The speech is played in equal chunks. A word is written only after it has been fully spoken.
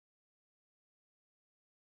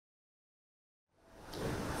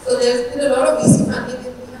So there's been a lot of VC funding,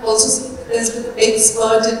 and we have also seen that there's been a big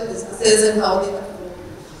spurt in businesses and how they have grown.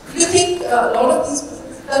 Do you think a lot of these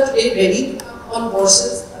businesses are today ready to come on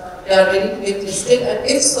bourses? They are ready to get listed, and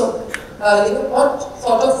if so, what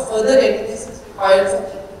sort of further readiness is required for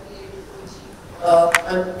them to be able to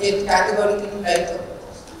achieve and get categorically right on the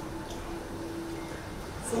course?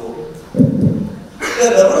 So,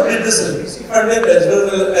 there are a number of businesses, VC funded as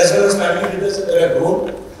well as family businesses that have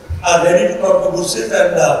grown, are ready to come to bourses,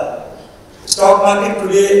 and stock market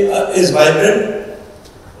today is vibrant.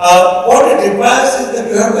 What it requires is that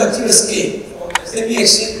you have to achieve a scale. SAP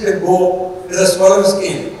exchange can go with a smaller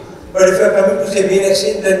scale, but if you are coming to say main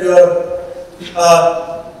exchange, then your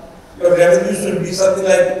revenue should be something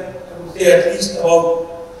like, I would say, at least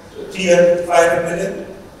about 300 to 500 million,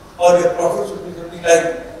 or your profit should be something like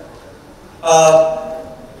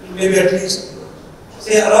maybe at least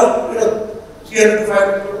say around 300 to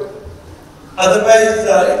 500 crores. Otherwise,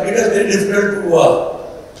 it becomes very difficult to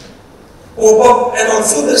cope up, and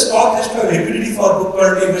also the stock has to have liquidity for good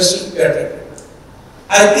quality investors to get it.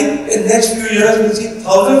 I think in the next few years we'll see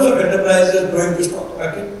thousands of enterprises going to stock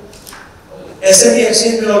market. SME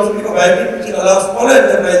exchange will also become vibrant, which will allow smaller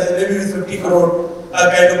enterprises, maybe with 50 crore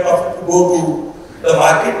kind of profit, to go to the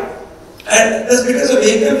market. And this becomes a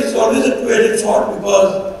vehicle which is always a two-edged sword,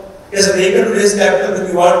 because it's a vehicle to raise capital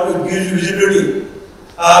that you want, to give you visibility,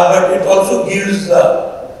 but it also gives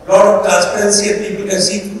a lot of transparency, and people can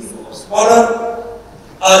see through. So smaller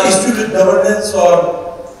issues with governance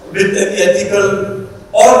or with any ethical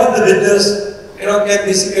or with the business, can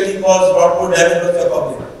basically cause a lot more damage to the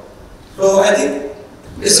public. So I think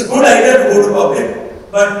it's a good idea to go to public,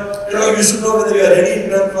 but you should know whether you are ready in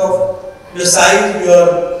terms of your size,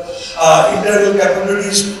 your internal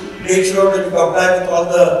capabilities, to make sure that you comply with all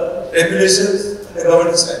the regulations and the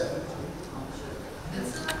governance side.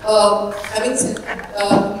 Having said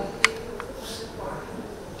that,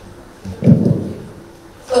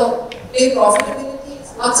 so today profitability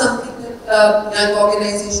is not something that young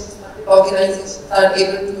organizations, market organizations are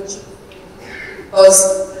able to achieve because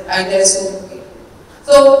the idea is so big.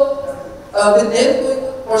 So with them going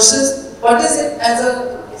on courses, what is it as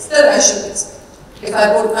an investor I should expect? If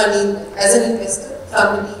I put money as an investor,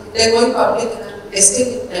 somebody, if they're going public and I'm investing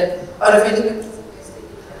in them, or if anyone is investing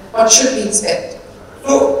in them, what should we expect?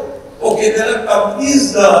 So, okay, there are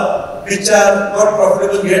companies which are not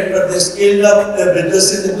profitable yet, but they scaled up their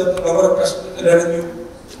businesses in terms of number of customers and revenue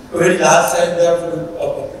to a very large size. They are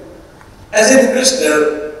public. As an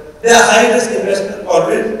investor, they are high risk investments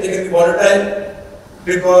always. They can be volatile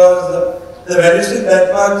because the valuation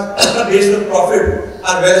benchmarks based on profit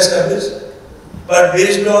are well established. But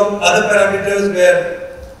based on other parameters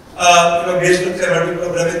where, based on say multiple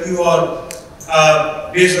revenue or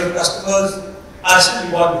based on customers, are still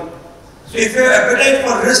evolving. So if you have appetite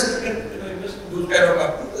for risk, you can invest in those kind of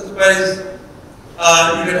companies. Otherwise,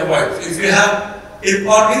 you can avoid. So if you have,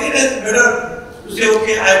 or maybe it is better to say,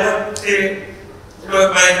 okay, I want to say,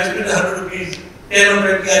 my investment is 100 rupees, 10 or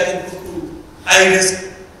 20 I can put to high risk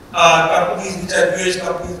companies which are US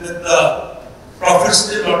companies with profits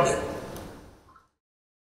still not there.